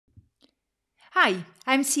Hi,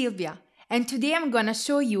 I'm Silvia, and today I'm gonna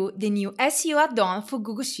show you the new SEO add-on for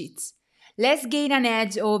Google Sheets. Let's gain an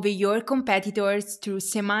edge over your competitors through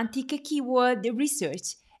semantic keyword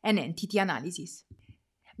research and entity analysis.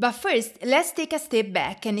 But first, let's take a step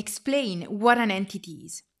back and explain what an entity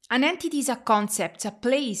is. An entity is a concept, a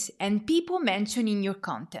place, and people mentioned in your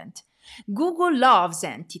content. Google loves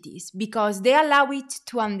entities because they allow it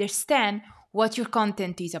to understand what your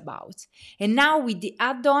content is about. And now with the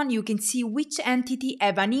add-on, you can see which entity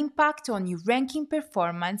have an impact on your ranking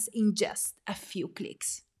performance in just a few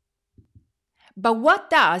clicks. But what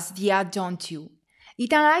does the add-on do?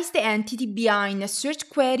 It analyzes the entity behind a search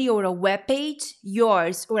query or a web page,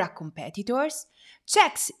 yours or a competitor's,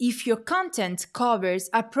 checks if your content covers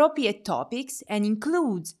appropriate topics and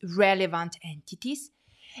includes relevant entities,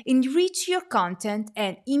 enrich your content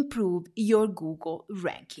and improve your Google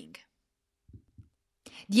ranking.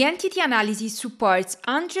 The entity analysis supports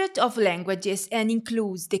hundreds of languages and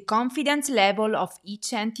includes the confidence level of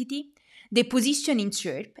each entity, the position in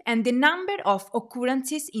SERP, and the number of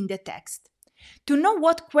occurrences in the text. To know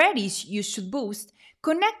what queries you should boost,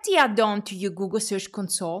 connect the add-on to your Google Search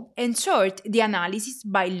Console and sort the analysis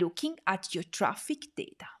by looking at your traffic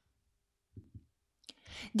data.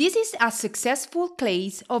 This is a successful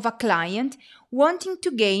case of a client wanting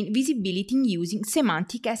to gain visibility using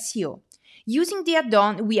semantic SEO. Using the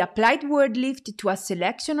add-on, we applied WordLift to a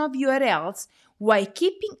selection of URLs while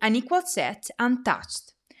keeping an equal set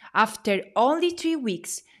untouched. After only 3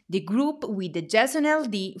 weeks, the group with the JSON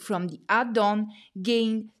LD from the add-on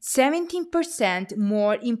gained 17%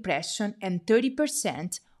 more impressions and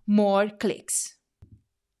 30% more clicks.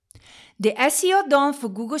 The SEO add-on for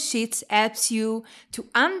Google Sheets helps you to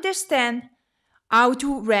understand how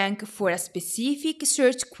to rank for a specific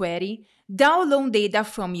search query, download data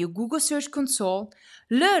from your Google Search Console,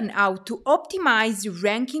 learn how to optimize the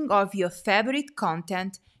ranking of your favorite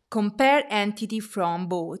content, compare entity from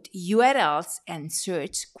both URLs and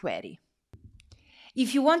search query.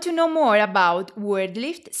 If you want to know more about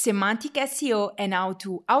WordLift, semantic SEO, and how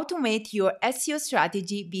to automate your SEO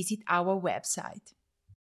strategy, visit our website.